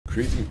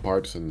Creating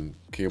pipes and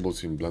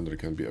cables in Blender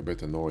can be a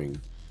bit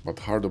annoying, but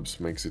Hardobs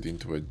makes it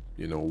into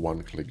a,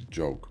 one-click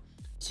joke.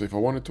 So if I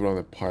wanted to run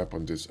a pipe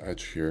on this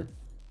edge here,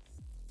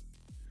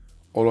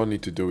 all I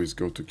need to do is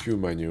go to Q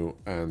menu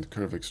and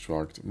curve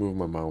extract, move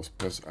my mouse,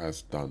 press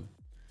S, done.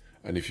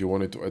 And if you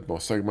wanted to add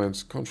more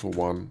segments, Ctrl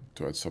 1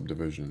 to add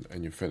subdivision,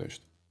 and you're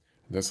finished.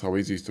 That's how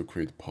easy it is to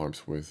create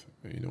pipes with,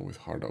 with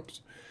Hardobs.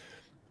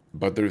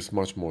 But there is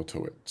much more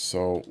to it.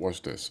 So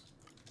watch this.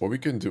 What we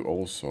can do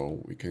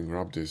also, we can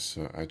grab this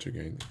edge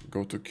again,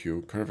 go to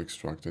Q, curve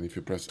extract, and if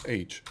you press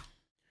H,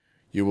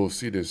 you will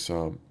see this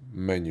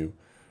menu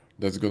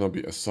that's going to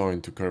be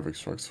assigned to curve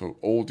extract. So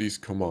all these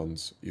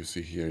commands you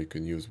see here, you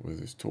can use with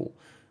this tool.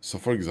 So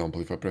for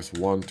example, if I press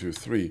 1, 2,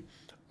 3,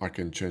 I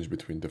can change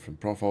between different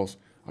profiles.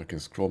 I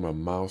can scroll my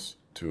mouse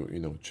to,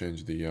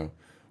 change the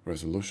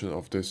resolution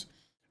of this.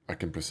 I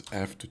can press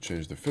F to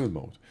change the fill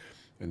mode.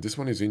 And this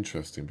one is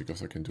interesting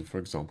because I can do, for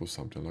example,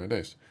 something like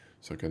this.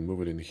 So I can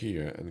move it in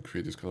here and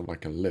create this kind of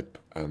like a lip,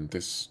 and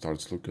this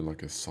starts looking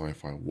like a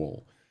sci-fi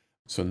wall.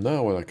 So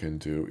now what I can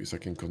do is I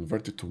can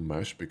convert it to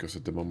mesh because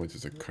at the moment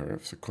it's a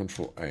curve. So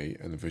Ctrl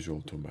A and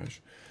visual to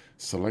mesh.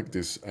 Select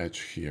this edge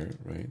here,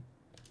 right?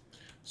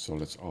 So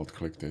let's alt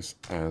click this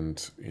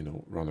and,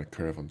 run a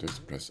curve on this,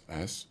 press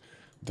S.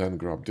 Then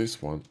grab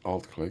this one,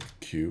 alt click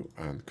Q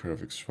and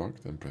curve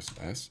extract, then press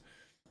S.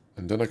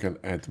 And then I can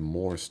add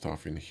more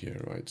stuff in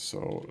here, right?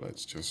 So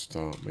let's just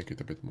make it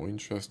a bit more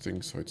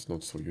interesting so it's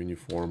not so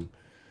uniform.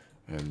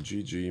 And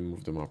GG,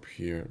 move them up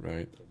here,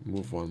 right?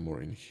 Move one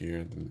more in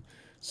here, then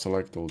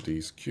select all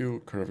these,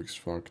 Q, curve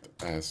extract,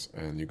 S,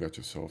 and you got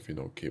yourself,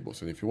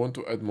 cables. And if you want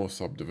to add more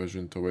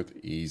subdivision to it,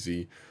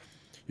 easy.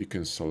 You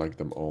can select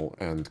them all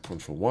and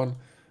Ctrl 1,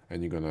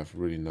 and you're gonna have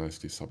really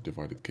nicely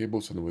subdivided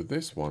cables. And with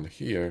this one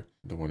here,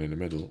 the one in the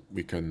middle,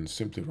 we can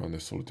simply run a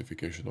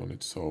solidification on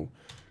it. So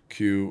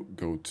Q,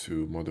 go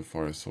to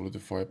modifier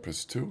solidify,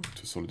 press 2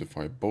 to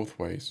solidify both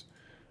ways,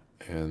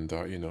 and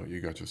you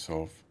got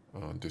yourself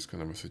this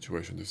kind of a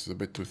situation. This is a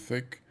bit too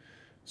thick,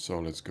 so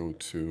let's go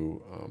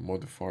to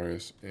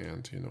modifiers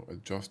and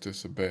adjust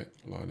this a bit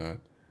like that,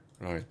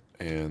 right?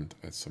 And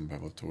add some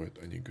bevel to it,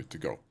 and you're good to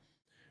go.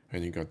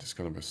 And you got this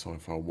kind of a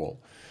sci-fi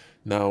wall.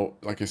 Now,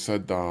 like I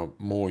said,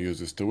 more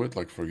uses to it.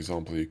 Like for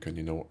example, you can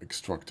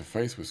extract a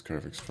face with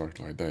curve extract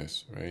like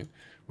this, right?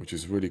 Which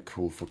is really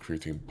cool for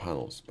creating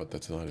panels, but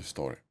that's another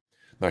story.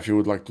 Now, if you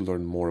would like to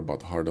learn more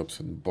about Hardobs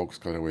and box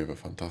cutter, we have a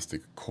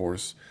fantastic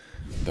course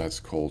that's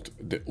called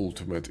The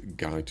Ultimate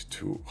Guide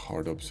to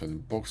Hardobs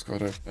and Box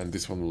Cutter. And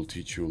this one will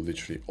teach you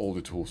literally all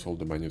the tools, all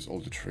the menus, all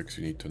the tricks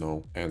you need to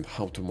know, and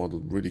how to model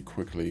really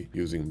quickly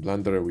using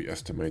Blender. We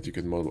estimate you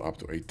can model up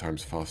to 8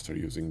 times faster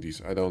using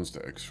these add-ons.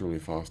 They're extremely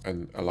fast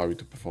and allow you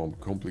to perform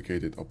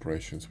complicated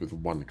operations with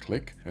one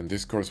click. And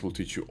this course will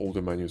teach you all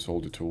the menus,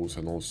 all the tools,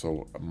 and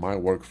also my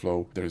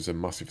workflow. There is a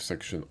massive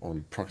section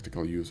on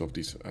practical use of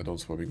these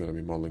add-ons where we're going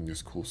to be modeling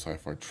this cool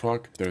sci-fi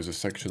truck. There's a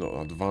section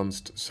on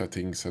advanced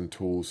settings and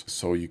tools,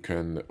 so you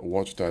can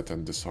watch that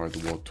and decide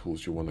what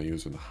tools you want to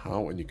use and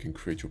how, and you can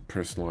create your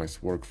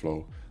personalized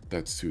workflow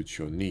that suits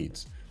your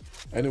needs.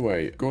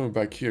 Anyway, going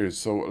back here,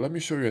 so let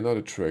me show you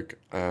another trick,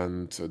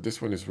 and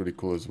this one is really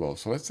cool as well.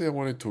 So let's say I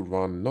wanted to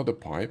run not a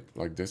pipe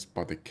like this,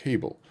 but a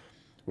cable,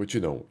 which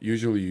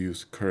usually you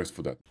use curves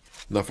for that.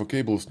 Now for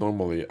cables,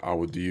 normally I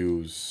would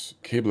use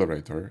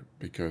Cablerator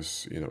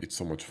because it's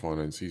so much fun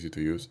and it's easy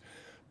to use.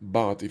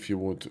 But if you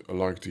would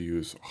like to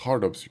use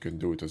Hardobs, you can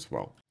do it as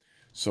well.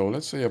 So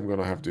let's say I'm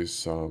gonna have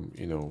this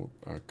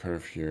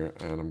curve here,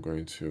 and I'm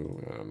going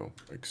to, I don't know,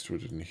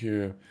 extrude it in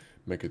here,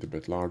 make it a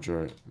bit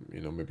larger,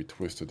 maybe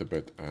twist it a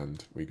bit,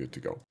 and we're good to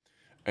go.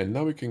 And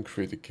now we can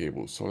create a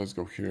cable. So let's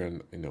go here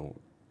and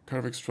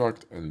curve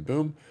extract, and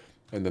boom.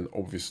 And then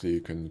obviously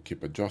you can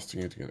keep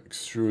adjusting it. You can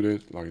extrude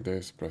it like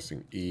this,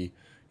 pressing E,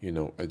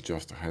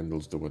 adjust the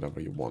handles, do whatever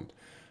you want.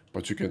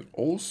 But you can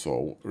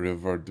also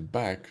revert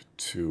back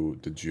to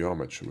the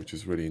geometry, which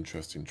is really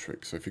interesting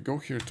trick. So if you go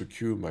here to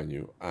Q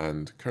menu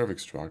and curve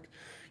extract,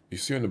 you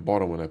see on the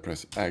bottom when I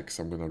press X,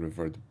 I'm going to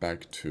revert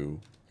back to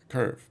a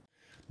curve.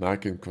 Now I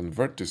can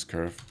convert this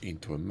curve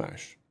into a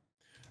mesh.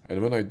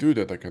 And when I do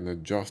that, I can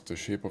adjust the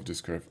shape of this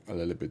curve a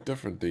little bit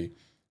differently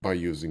by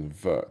using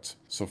vert.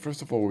 So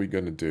first of all, what we're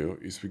going to do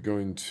is we're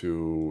going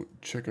to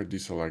checker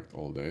deselect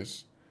all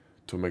this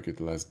to make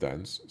it less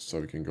dense.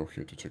 So we can go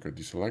here to checker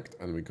deselect,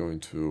 and we're going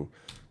to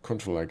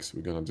Ctrl X.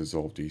 We're going to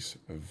dissolve these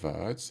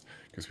verts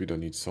because we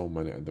don't need so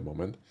many at the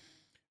moment.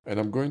 And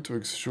I'm going to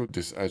extrude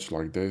this edge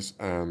like this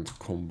and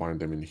combine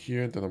them in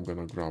here. Then I'm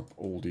going to grab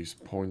all these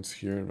points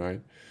here,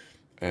 right?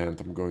 And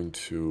I'm going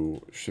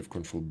to Shift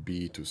Ctrl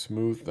B to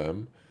smooth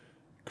them,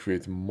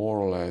 create more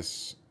or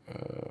less,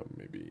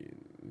 maybe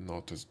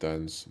not as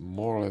dense,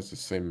 more or less the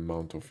same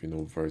amount of,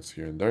 verts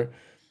here and there.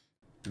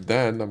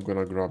 Then I'm going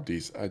to grab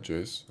these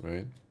edges,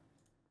 right?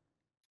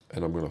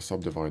 And I'm going to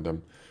subdivide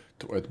them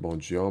to add more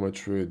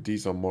geometry.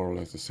 These are more or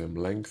less the same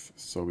length,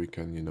 so we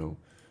can,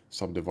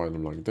 subdivide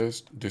them like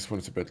this. This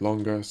one's a bit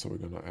longer, so we're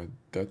going to add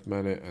that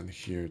many, and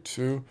here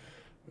too.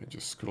 And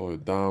just scroll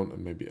it down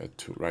and maybe add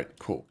 2, right?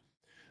 Cool.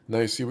 Now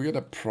you see we got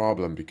a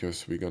problem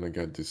because we're gonna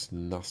get this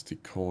nasty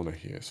corner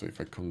here. So if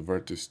I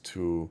convert this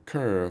to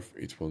curve,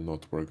 it will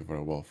not work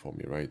very well for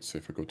me, right? So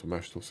if I go to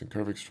Mesh Tools and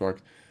Curve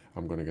Extract,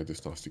 I'm gonna get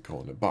this nasty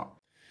corner. But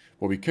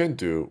what we can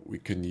do, we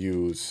can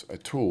use a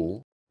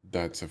tool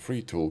that's a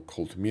free tool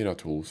called Mira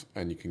Tools,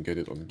 and you can get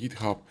it on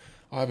GitHub.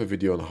 I have a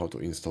video on how to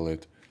install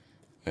it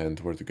and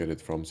where to get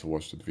it from, so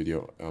watch that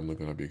video. I'm not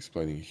gonna be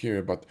explaining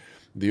here, but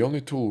the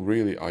only tool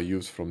really I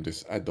use from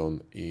this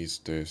add-on is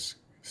this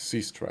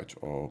C-Stretch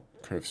or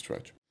Curve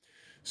Stretch.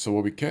 So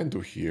what we can do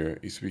here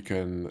is we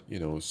can,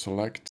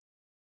 select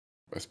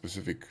a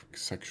specific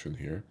section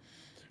here,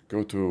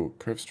 go to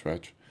Curve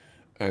Stretch,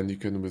 and you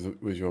can,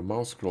 with your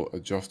mouse scroll,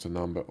 adjust the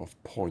number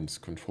of points,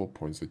 control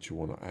points that you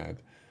want to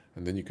add.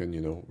 And then you can,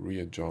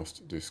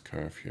 readjust this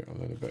curve here a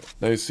little bit.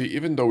 Now you see,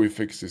 even though we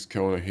fixed this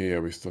corner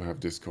here, we still have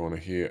this corner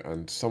here,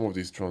 and some of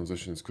these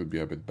transitions could be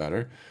a bit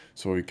better.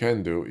 So what we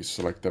can do is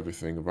select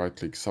everything, right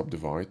click,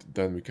 subdivide,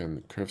 then we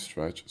can curve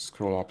stretch,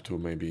 scroll up to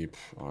maybe,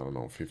 I don't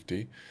know,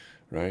 50,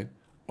 right?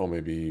 Or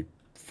maybe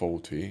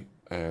 40,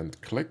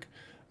 and click,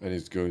 and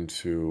it's going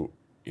to,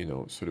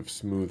 sort of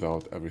smooth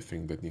out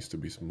everything that needs to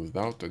be smoothed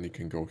out. And you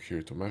can go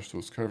here to Mesh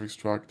Tools, Curve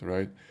Extract,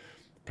 right?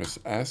 Press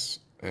S,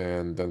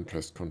 and then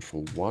press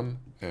Ctrl 1,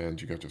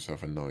 and you got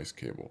yourself a nice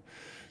cable.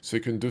 So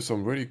you can do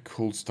some really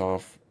cool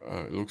stuff.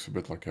 It looks a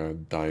bit like a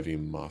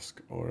diving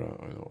mask, or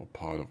a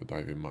part of a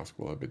diving mask,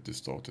 well, a bit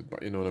distorted,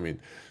 but you know what I mean.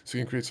 So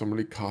you can create some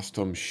really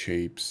custom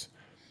shapes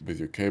with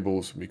your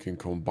cables. We can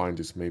combine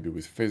this maybe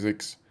with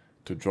physics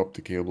to drop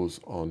the cables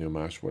on your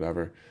mesh,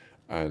 whatever,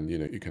 and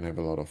you can have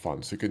a lot of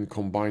fun. So you can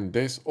combine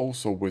this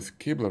also with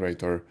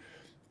Cablerator,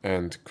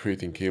 and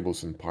creating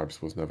cables and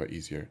pipes was never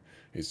easier.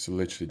 It's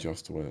literally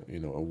just a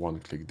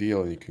one-click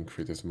deal, and you can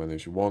create as many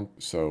as you want.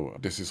 So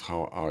this is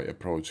how I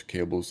approach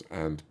cables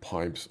and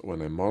pipes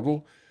when I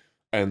model.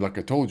 And like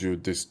I told you,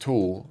 this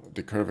tool,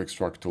 the Curve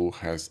Extract tool,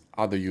 has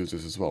other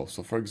uses as well.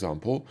 So for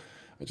example,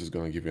 I'm just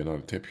going to give you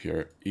another tip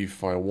here.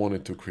 If I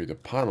wanted to create a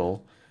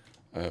panel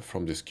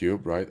from this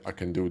cube, right, I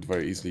can do it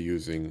very easily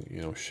using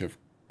Shift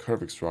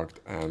Curve Extract,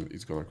 and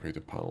it's going to create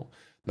a panel.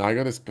 Now I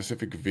got a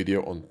specific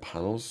video on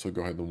panels, so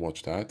go ahead and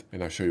watch that.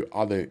 And I'll show you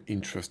other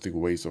interesting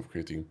ways of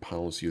creating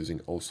panels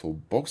using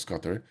also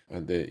Boxcutter.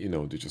 And they're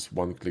just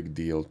one-click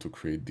deal to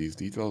create these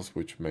details,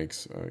 which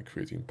makes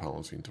creating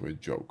panels into a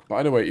joke.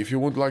 By the way, if you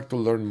would like to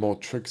learn more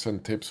tricks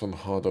and tips on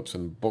Hardops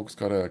and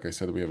Boxcutter, like I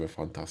said, we have a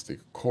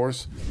fantastic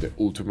course, the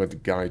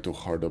Ultimate Guide to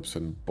Hardops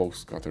and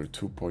Boxcutter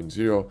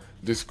 2.0.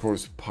 This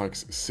course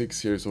packs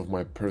 6 years of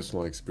my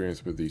personal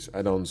experience with these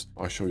add-ons.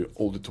 I show you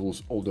all the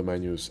tools, all the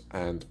menus,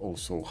 and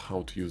also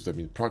how to use them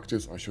in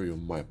practice. I show you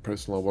my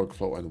personal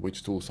workflow and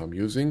which tools I'm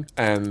using,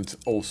 and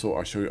also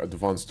I show you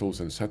advanced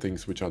tools and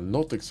settings which are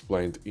not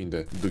explained in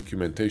the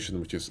documentation,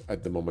 which is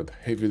at the moment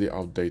heavily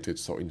outdated.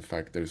 So in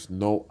fact there's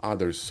no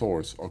other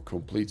source or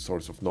complete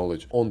source of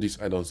knowledge on these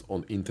add-ons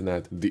on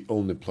internet. The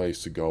only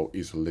place to go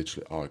is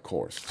literally our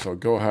course. So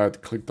go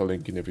ahead, click the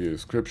link in the video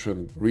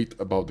description, read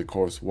about the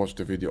course, watch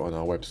the video on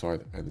our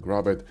website and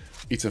grab it.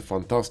 It's a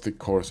fantastic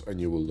course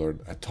and you will learn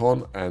a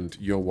ton, and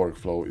your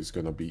workflow is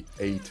going to be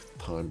 8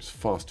 times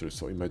faster.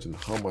 So imagine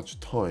how much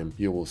time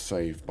you will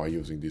save by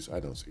using these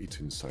add-ons. It's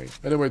insane.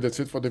 Anyway, that's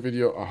it for the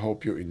video. I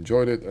hope you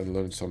enjoyed it and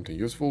learned something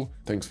useful.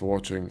 Thanks for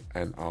watching,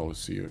 and I'll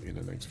see you in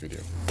the next video.